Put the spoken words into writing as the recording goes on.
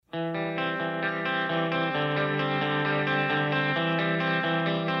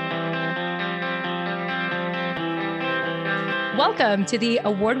Welcome to the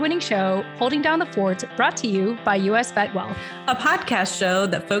award-winning show, Holding Down the Fort, brought to you by US Vet Wealth, a podcast show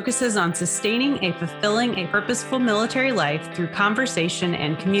that focuses on sustaining a fulfilling, purposeful military life through conversation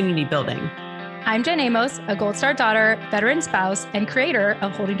and community building. I'm Jen Amos, a Gold Star daughter, veteran spouse, and creator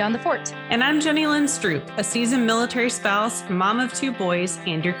of Holding Down the Fort. And I'm Jenny Lynn Stroop, a seasoned military spouse, mom of 2 boys,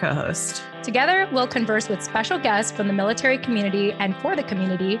 and your co-host. Together, we'll converse with special guests from the military community and for the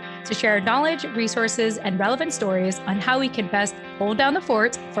community to share knowledge, resources, and relevant stories on how we can best hold down the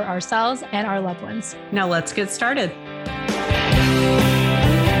fort for ourselves and our loved ones. Now let's get started.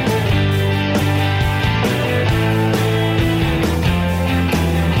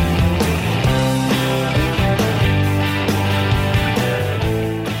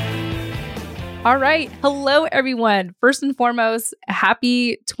 All right. Hello, everyone. First and foremost,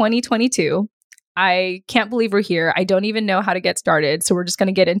 happy 2022. I can't believe we're here. I don't even know how to get started. So we're just going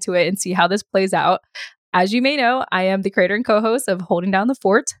to get into it and see how this plays out. As you may know, I am the creator and co-host of Holding Down the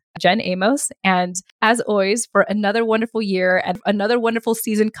Fort, Jen Amos. And as always, for another wonderful year and another wonderful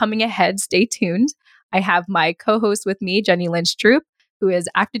season coming ahead, stay tuned. I have my co-host with me, Jenny Lynn Stroop, who is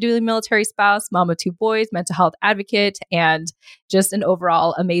active duty military spouse, mom of 2 boys, mental health advocate, and just an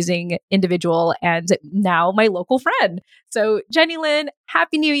overall amazing individual and now my local friend. So Jenny Lynn,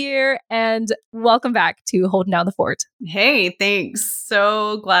 Happy New Year and welcome back to Holding Down the Fort. Hey, thanks.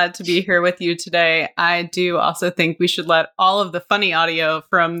 So glad to be here with you today. I do also think we should let all of the funny audio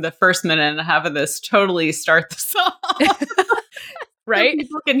from the first minute and a half of this totally start this off. Right? So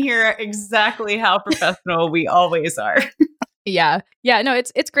people can hear exactly how professional we always are. Yeah. No,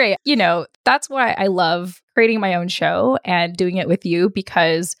 it's great. You know, that's why I love creating my own show and doing it with you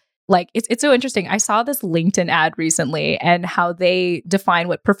because it's so interesting. I saw this LinkedIn ad recently and how they define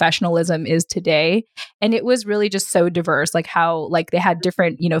what professionalism is today. And it was really just so diverse, like how they had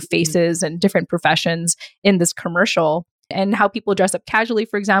different, faces and different professions in this commercial. And how people dress up casually,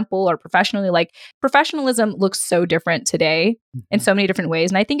 for example, or professionally. Like professionalism looks so different today in so many different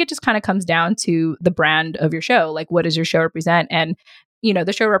ways. And I think it just kind of comes down to the brand of your show. Like, what does your show represent? And,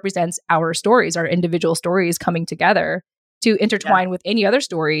 the show represents our stories, our individual stories coming together to intertwine with any other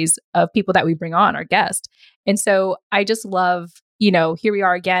stories of people that we bring on, our guests. And so I just love, here we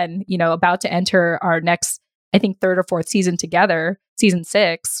are again, about to enter our next, I think, 3rd or 4th season together, season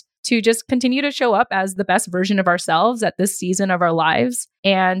 6. To just continue to show up as the best version of ourselves at this season of our lives.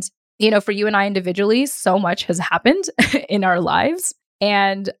 And, for you and I individually, so much has happened in our lives.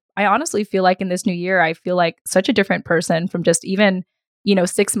 And I honestly feel like in this new year, I feel like such a different person from just even,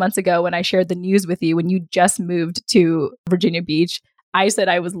 6 months ago when I shared the news with you, when you just moved to Virginia Beach. I said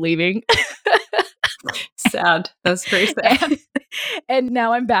I was leaving. Sad. That's very sad. And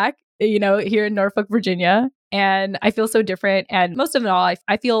now I'm back, here in Norfolk, Virginia. And I feel so different. And most of it all,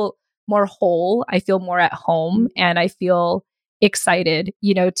 I feel more whole. I feel more at home. And I feel excited,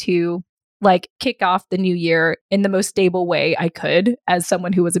 to kick off the new year in the most stable way I could as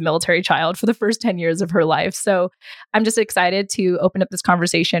someone who was a military child for the first 10 years of her life. So I'm just excited to open up this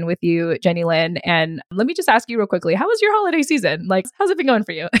conversation with you, Jenny Lynn. And let me just ask you real quickly, how was your holiday season? How's it been going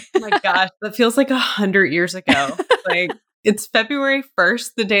for you? Oh my gosh, that feels like 100 years ago. It's February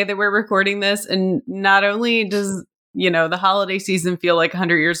 1st, the day that we're recording this. And not only does, the holiday season feel like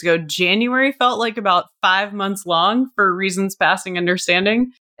 100 years ago, January felt like about 5 months long for reasons passing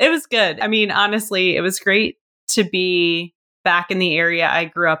understanding. It was good. I mean, honestly, it was great to be back in the area I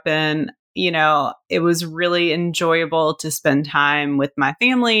grew up in. It was really enjoyable to spend time with my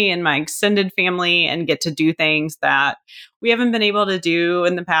family and my extended family and get to do things that we haven't been able to do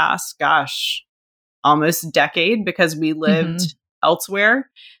in the past, almost decade because we lived elsewhere.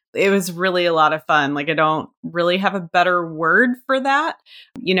 It was really a lot of fun. I don't really have a better word for that.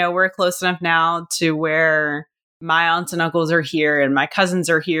 We're close enough now to where my aunts and uncles are here and my cousins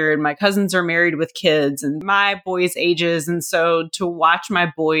are here and my cousins are married with kids and my boys' ages. And so to watch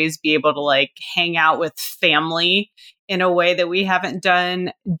my boys be able to hang out with family in a way that we haven't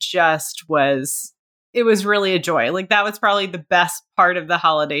done it was really a joy. That was probably the best part of the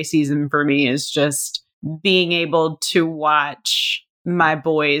holiday season for me, is just being able to watch my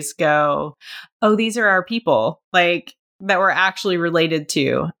boys go, oh, these are our people, that we're actually related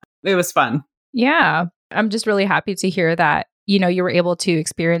to. It was fun. Yeah. I'm just really happy to hear that, you were able to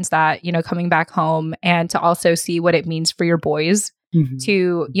experience that, coming back home and to also see what it means for your boys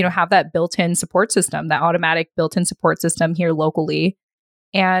to, have that built-in support system, that automatic built-in support system here locally.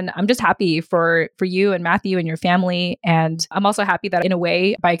 And I'm just happy for you and Matthew and your family. And I'm also happy that in a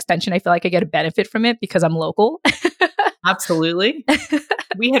way, by extension, I feel like I get a benefit from it because I'm local. Absolutely.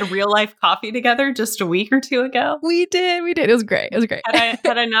 We had real life coffee together just a week or two ago. We did. It was great.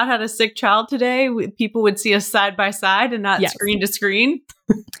 Had I not had a sick child today, people would see us side by side and not Yes. screen to screen.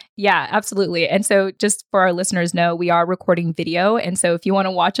 Yeah, absolutely. And so just for our listeners know, we are recording video. And so if you want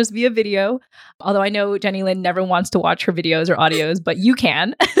to watch us via video, although I know Jenny Lynn never wants to watch her videos or audios, but you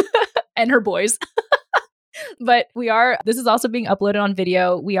can and her boys. But this is also being uploaded on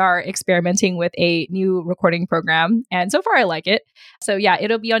video. We are experimenting with a new recording program. And so far, I like it. So yeah,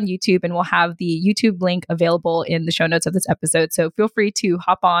 it'll be on YouTube and we'll have the YouTube link available in the show notes of this episode. So feel free to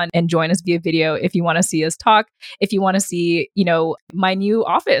hop on and join us via video if you want to see us talk. If you want to see, my new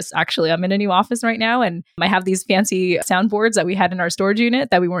office, actually, I'm in a new office right now and I have these fancy soundboards that we had in our storage unit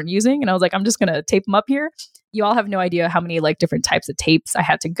that we weren't using. And I was like, I'm just going to tape them up here. You all have no idea how many different types of tapes I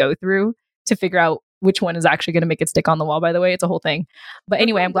had to go through to figure out which one is actually going to make it stick on the wall, by the way. It's a whole thing. But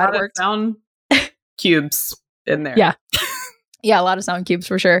anyway, I'm glad it worked. Sound cubes in there. Yeah. Yeah, a lot of sound cubes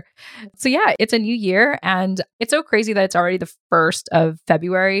for sure. So yeah, it's a new year and it's so crazy that it's already the 1st of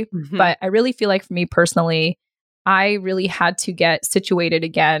February. Mhm. But I really feel like for me personally, I really had to get situated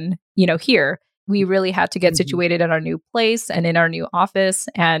again, here. We really had to get situated at our new place and in our new office.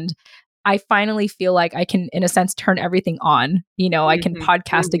 And I finally feel like I can, in a sense, turn everything on. I can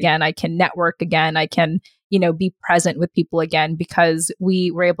podcast again. I can network again. I can, be present with people again because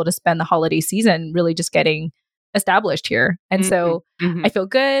we were able to spend the holiday season really just getting established here. And so I feel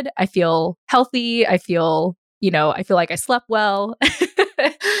good. I feel healthy. I feel like I slept well.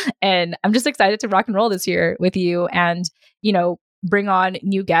 And I'm just excited to rock and roll this year with you and, bring on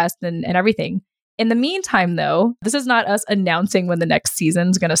new guests and everything. In the meantime, though, this is not us announcing when the next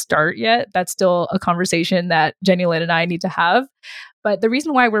season's going to start yet. That's still a conversation that Jenny Lynn and I need to have. But the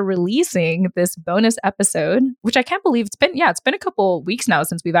reason why we're releasing this bonus episode, which I can't believe it's been a couple weeks now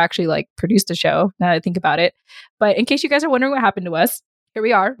since we've actually produced a show, now that I think about it. But in case you guys are wondering what happened to us, here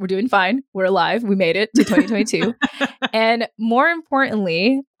we are. We're doing fine. We're alive. We made it to 2022. And more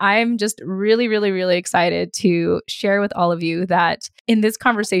importantly, I'm just really, really, really excited to share with all of you that in this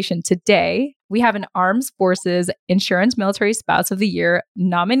conversation today, we have an Armed Forces Insurance Military Spouse of the Year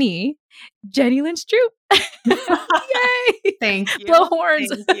nominee, Jenny Lynn Stroop. Yay! Thank you. Blow horns.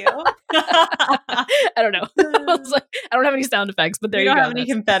 Thank you. I don't know. I don't have any sound effects, but there you go. I don't have any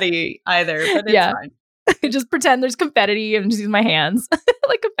confetti either, but it's fine. Just pretend there's confetti and just use my hands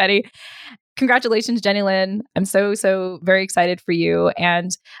like confetti. Congratulations, Jenny Lynn. I'm so very excited for you.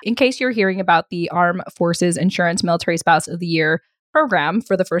 And in case you're hearing about the Armed Forces Insurance Military Spouse of the Year program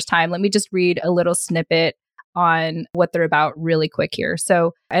for the first time, let me just read a little snippet on what they're about really quick here.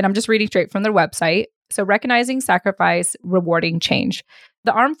 So, and I'm just reading straight from their website. So, recognizing sacrifice, rewarding change.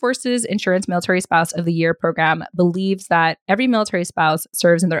 The Armed Forces Insurance Military Spouse of the Year program believes that every military spouse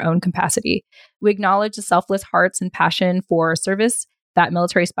serves in their own capacity. We acknowledge the selfless hearts and passion for service that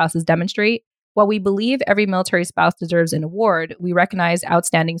military spouses demonstrate. While we believe every military spouse deserves an award, we recognize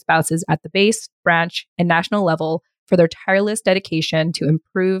outstanding spouses at the base, branch, and national level for their tireless dedication to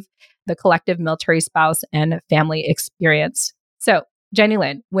improve the collective military spouse and family experience. So, Jenny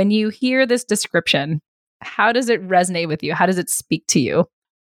Lynn, when you hear this description, how does it resonate with you? How does it speak to you?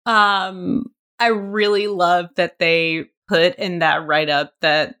 I really love that they put in that write-up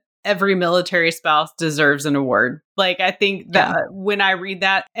that every military spouse deserves an award. I think that when I read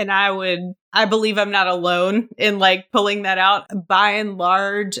that, and I believe I'm not alone in pulling that out. By and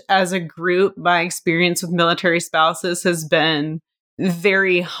large, as a group, my experience with military spouses has been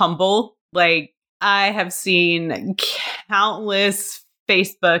very humble. I have seen countless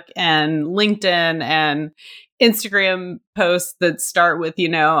Facebook and LinkedIn and Instagram posts that start with,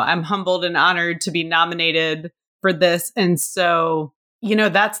 I'm humbled and honored to be nominated for this. And so,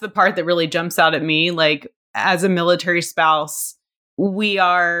 that's the part that really jumps out at me. As a military spouse, we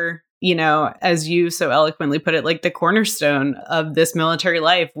are, as you so eloquently put it, the cornerstone of this military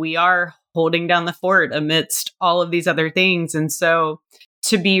life. We are holding down the fort amidst all of these other things. And so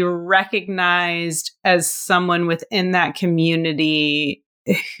to be recognized as someone within that community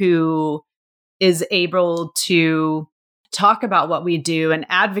who is able to talk about what we do and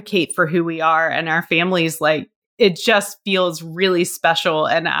advocate for who we are and our families, it just feels really special.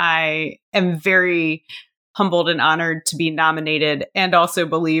 And I am very humbled and honored to be nominated, and also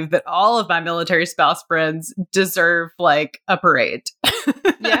believe that all of my military spouse friends deserve a parade.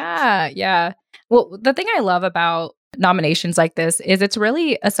 Yeah. Well, the thing I love about nominations like this is it's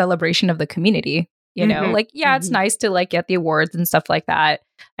really a celebration of the community. It's nice to get the awards and stuff like that.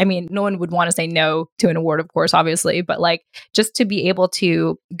 I mean, no one would want to say no to an award, of course, obviously, but just to be able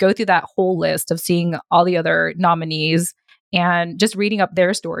to go through that whole list of seeing all the other nominees and just reading up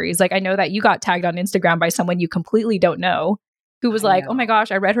their stories. Like I know that you got tagged on Instagram by someone you completely don't know who was like, oh my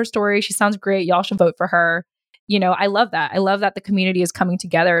gosh, I read her story. She sounds great. Y'all should vote for her. I love that. I love that the community is coming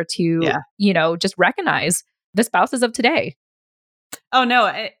together to, just recognize the spouses of today. Oh,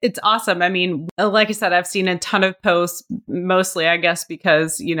 no, it's awesome. I mean, like I said, I've seen a ton of posts, mostly, I guess,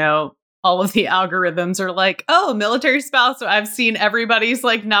 because, all of the algorithms are like, oh, military spouse. So I've seen everybody's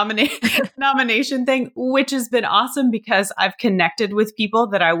like nomination thing, which has been awesome because I've connected with people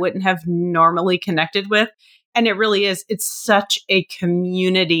that I wouldn't have normally connected with. And it really is. It's such a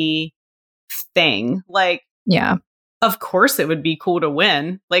community thing. Like, yeah, of course it would be cool to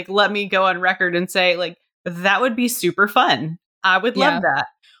win. Like, let me go on record and say, like, that would be super fun. I would love that.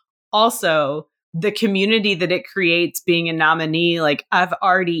 Also, the community that it creates being a nominee, like I've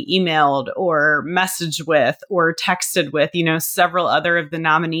already emailed or messaged with or texted with, several other of the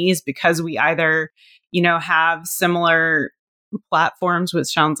nominees because we either, have similar platforms, which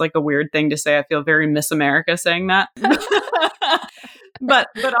sounds like a weird thing to say. I feel very Miss America saying that. but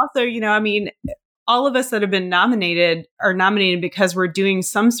also, I mean, all of us that have been nominated are nominated because we're doing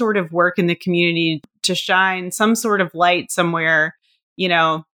some sort of work in the community to shine some sort of light somewhere.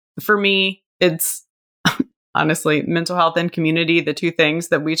 For me, it's honestly mental health and community, the two things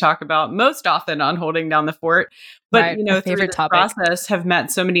that we talk about most often on Holding Down the Fort. But, through this process have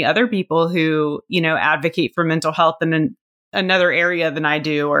met so many other people who, advocate for mental health in another area than I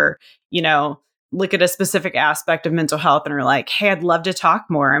do, or, look at a specific aspect of mental health and are like, hey, I'd love to talk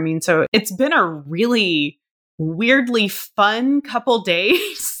more. I mean, so it's been a really weirdly fun couple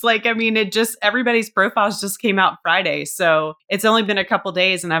days. Like, I mean, everybody's profiles just came out Friday. So it's only been a couple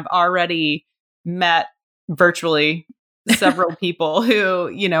days and I've already met virtually several people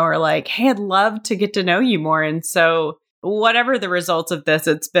who, are like, hey, I'd love to get to know you more. And so whatever the results of this,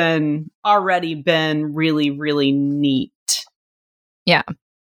 it's already been really, really neat. Yeah,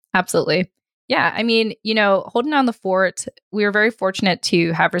 absolutely. Yeah. I mean, Holding Down the Fort, we were very fortunate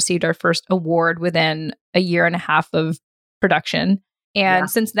to have received our first award within a year and a half of production. And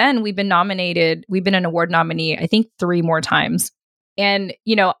since then, we've been an award nominee, I think 3 more times. And,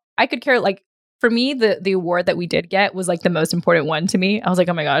 I could care, like, for me, the award that we did get was like the most important one to me. I was like,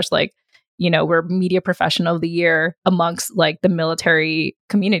 oh my gosh, like, we're media professional of the year amongst like the military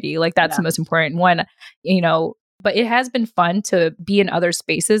community. Like that's the most important one, but it has been fun to be in other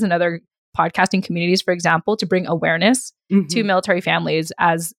spaces and other podcasting communities, for example, to bring awareness to military families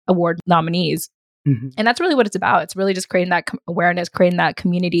as award nominees. And that's really what it's about. It's really just creating that awareness, creating that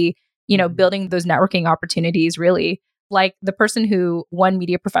community, building those networking opportunities, really. Like the person who won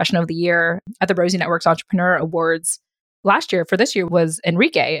Media Professional of the Year at the Rosie Networks Entrepreneur Awards last year for this year was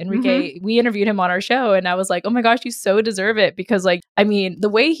Enrique. We interviewed him on our show and I was like, oh my gosh, you so deserve it. Because like, I mean, the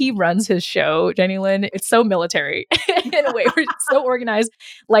way he runs his show, Jenny Lynn, it's so military in a way. We're so organized.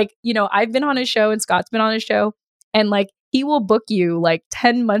 Like, I've been on his show and Scott's been on his show and like, he will book you like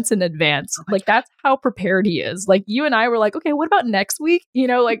 10 months in advance. Like that's how prepared he is. Like you and I were like, okay, what about next week?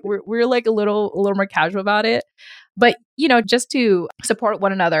 Like we're like a little more casual about it. But, just to support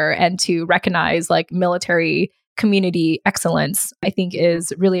one another and to recognize like military community excellence, I think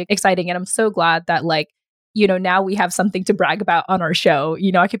is really exciting. And I'm so glad that like, now we have something to brag about on our show.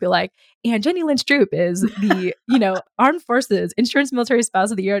 I could be like, and Jenny Lynn Stroop is the, Armed Forces Insurance Military Spouse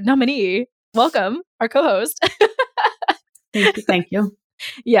of the Year nominee. Welcome, our co-host. Thank you.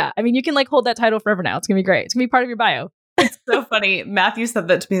 Yeah. I mean, you can like hold that title forever now. It's going to be great. It's going to be part of your bio. It's so funny. Matthew said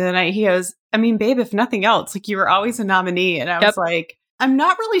that to me the other night. He goes, I mean, babe, if nothing else, like you were always a nominee. And I was like, I'm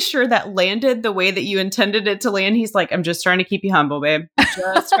not really sure that landed the way that you intended it to land. He's like, I'm just trying to keep you humble, babe.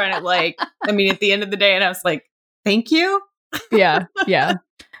 Just trying to like, I mean, at the end of the day. And I was like, thank you. Yeah. Yeah.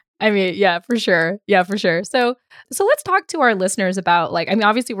 I mean, yeah, for sure. Yeah, for sure. So let's talk to our listeners about like, I mean,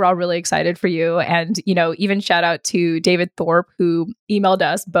 obviously we're all really excited for you. And, even shout out to David Thorpe, who emailed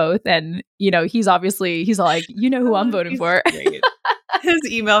us both. And, he's like, who I'm voting for. His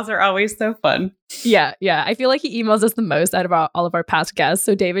emails are always so fun. Yeah. Yeah. I feel like he emails us the most out of all of our past guests.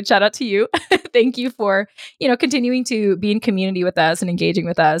 So David, shout out to you. Thank you for, continuing to be in community with us and engaging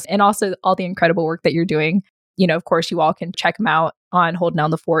with us and also all the incredible work that you're doing. Of course, you all can check him out on Holding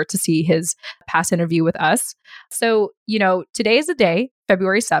Down the Fort to see his past interview with us. So, today is the day,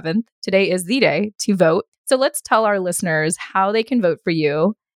 February 7th. Today is the day to vote. So let's tell our listeners how they can vote for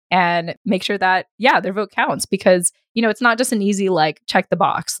you and make sure that, their vote counts because, it's not just an easy, like, check the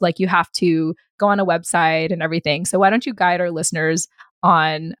box. Like, you have to go on a website and everything. So why don't you guide our listeners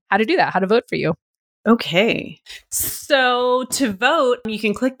on how to do that, how to vote for you? Okay. So to vote, you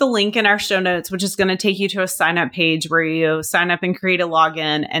can click the link in our show notes, which is going to take you to a sign up page where you sign up and create a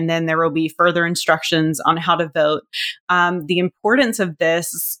login. And then there will be further instructions on how to vote. The importance of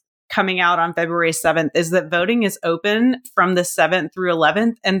this coming out on February 7th is that voting is open from the 7th through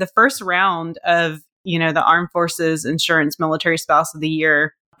 11th. And the first round of, the Armed Forces Insurance Military Spouse of the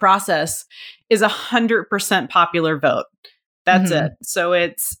Year process is 100% popular vote. That's it. So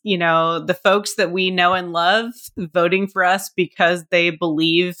it's, the folks that we know and love voting for us because they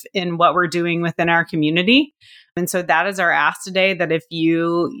believe in what we're doing within our community. And so that is our ask today, that if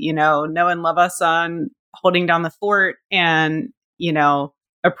you, know and love us on holding down the fort and,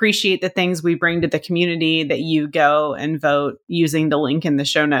 appreciate the things we bring to the community, that you go and vote using the link in the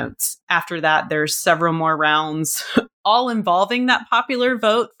show notes. After that, there's several more rounds all involving that popular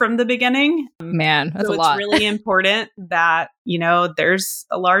vote from the beginning. Man, that's a lot. It's really important that, there's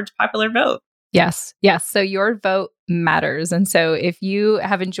a large popular vote. Yes. Yes. So your vote matters. And so if you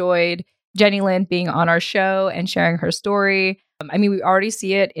have enjoyed Jenny Lynn being on our show and sharing her story, we already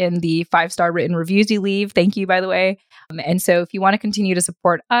see it in the 5-star written reviews you leave. Thank you, by the way. And so if you want to continue to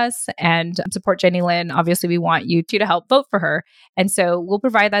support us and support Jenny Lynn, obviously we want you to help vote for her. And so we'll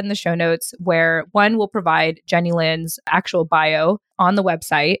provide that in the show notes, where one will provide Jenny Lynn's actual bio on the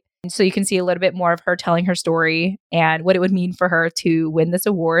website. So you can see a little bit more of her telling her story and what it would mean for her to win this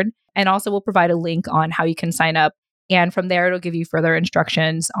award. And also we'll provide a link on how you can sign up. And from there, it'll give you further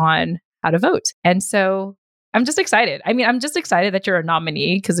instructions on how to vote. And so I'm just excited. I'm just excited that you're a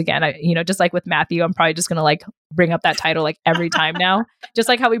nominee because, again, just like with Matthew, I'm probably just going to bring up that title every time now, just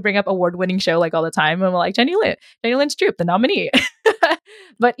like how we bring up award-winning show all the time. And we're like, Jenny Lynn Stroop, the nominee.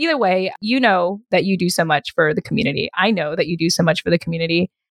 But either way, that you do so much for the community. I know that you do so much for the community,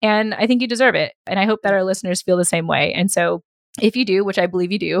 and I think you deserve it. And I hope that our listeners feel the same way. And so if you do, which I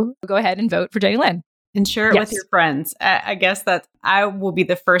believe you do, go ahead and vote for Jenny Lynn. And share it with your friends. I guess that I will be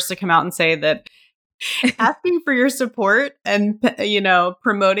the first to come out and say that asking for your support and,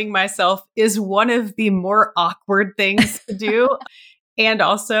 promoting myself is one of the more awkward things to do. And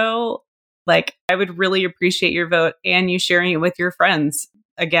also, I would really appreciate your vote and you sharing it with your friends.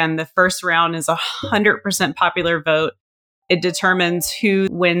 Again, the first round is 100% popular vote. It determines who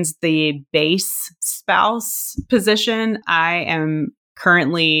wins the base spouse position. I am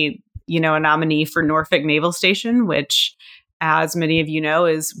currently, a nominee for Norfolk Naval Station, which, as many of you know,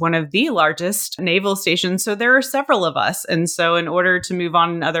 is one of the largest naval stations. So there are several of us. And so in order to move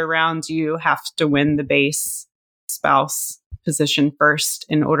on in other rounds, you have to win the base spouse position first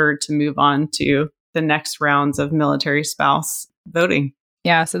in order to move on to the next rounds of military spouse voting.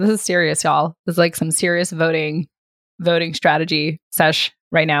 Yeah. So this is serious, y'all. This is some serious voting strategy sesh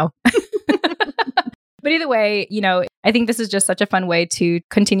right now. But either way, I think this is just such a fun way to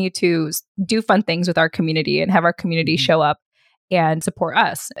continue to do fun things with our community and have our community show up and support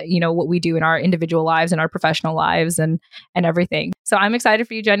us, what we do in our individual lives and our professional lives and everything. So I'm excited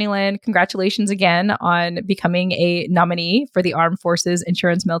for you, Jenny Lynn. Congratulations again on becoming a nominee for the Armed Forces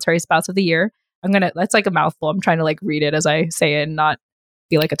Insurance Military Spouse of the Year. That's a mouthful. I'm trying to read it as I say it and not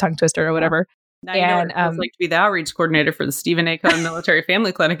be like a tongue twister or whatever. Now you know what it feels like to be the outreach coordinator for the Stephen A. Cohen Military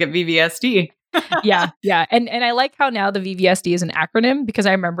Family Clinic at VVSD. Yeah. And I like how now the VVSD is an acronym, because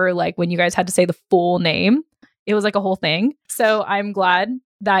I remember when you guys had to say the full name, it was a whole thing. So I'm glad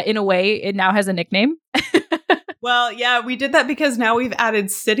that in a way it now has a nickname. Well, yeah, we did that because now we've added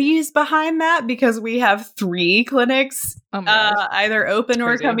cities behind that, because we have 3 clinics either open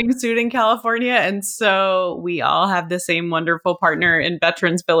or coming soon in California. And so we all have the same wonderful partner in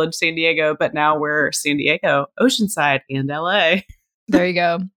Veterans Village, San Diego, but now we're San Diego, Oceanside, and LA. There you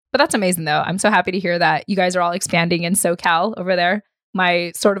go. But that's amazing, though. I'm so happy to hear that you guys are all expanding in SoCal over there,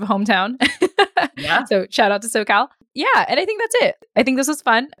 my sort of hometown. Yeah. So shout out to SoCal. Yeah. And I think that's it. I think this was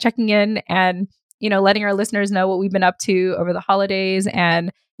fun checking in and, letting our listeners know what we've been up to over the holidays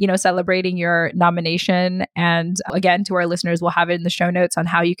and, celebrating your nomination. And again, to our listeners, we'll have it in the show notes on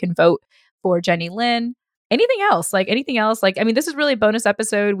how you can vote for Jenny Lynn. Anything else? This is really a bonus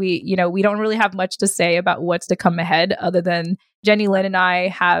episode. We don't really have much to say about what's to come ahead, other than Jenny Lynn and I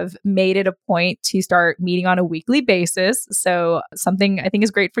have made it a point to start meeting on a weekly basis. So something I think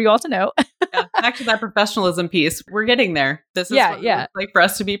is great for you all to know. Yeah, back to that professionalism piece. We're getting there. This is what it looks like for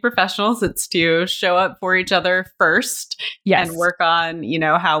us to be professionals. It's to show up for each other first, and work on,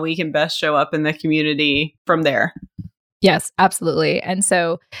 how we can best show up in the community from there. Yes, absolutely. And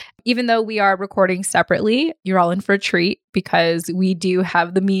so even though we are recording separately, you're all in for a treat, because we do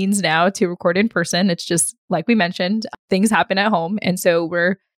have the means now to record in person. It's just like we mentioned, things happen at home. And so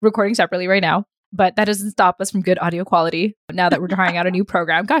we're recording separately right now. But that doesn't stop us from good audio quality now that we're trying out a new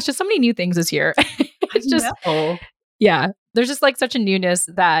program. Gosh, just so many new things this year. It's just, yeah, there's just like such a newness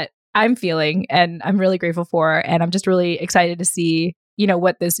that I'm feeling and I'm really grateful for. And I'm just really excited to see,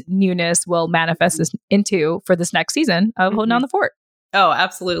 what this newness will manifest into for this next season of Holding Down the Fort. Oh,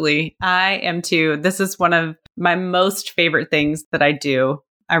 absolutely. I am too. This is one of my most favorite things that I do.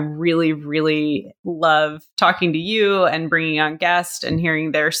 I really, really love talking to you and bringing on guests and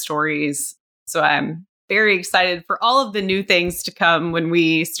hearing their stories. So I'm very excited for all of the new things to come when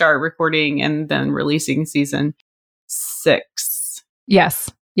we start recording and then releasing season 6. Yes.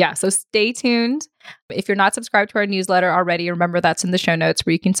 Yeah. So stay tuned. If you're not subscribed to our newsletter already, remember that's in the show notes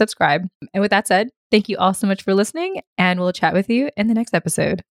where you can subscribe. And with that said, thank you all so much for listening. And we'll chat with you in the next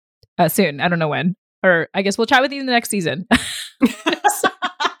episode soon. I don't know when. Or I guess we'll chat with you in the next season.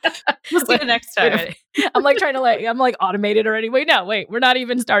 We'll see you next time. I'm like trying to I'm like automated already. Wait, we're not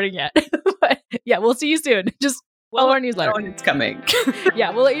even starting yet. But yeah, we'll see you soon. Just follow our newsletter. When it's coming. Yeah,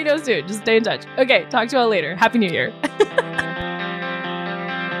 we'll let you know soon. Just stay in touch. Okay, talk to you all later. Happy New Year.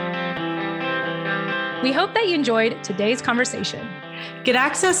 We hope that you enjoyed today's conversation. Get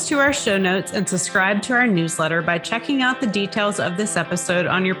access to our show notes and subscribe to our newsletter by checking out the details of this episode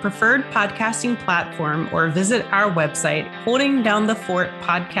on your preferred podcasting platform or visit our website,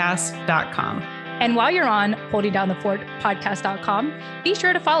 holdingdownthefortpodcast.com. And while you're on holdingdownthefortpodcast.com, be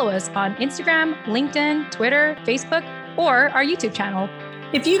sure to follow us on Instagram, LinkedIn, Twitter, Facebook, or our YouTube channel.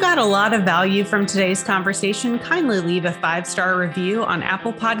 If you got a lot of value from today's conversation, kindly leave a 5-star review on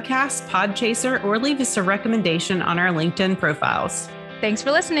Apple Podcasts, Podchaser, or leave us a recommendation on our LinkedIn profiles. Thanks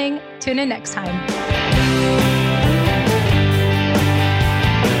for listening. Tune in next time.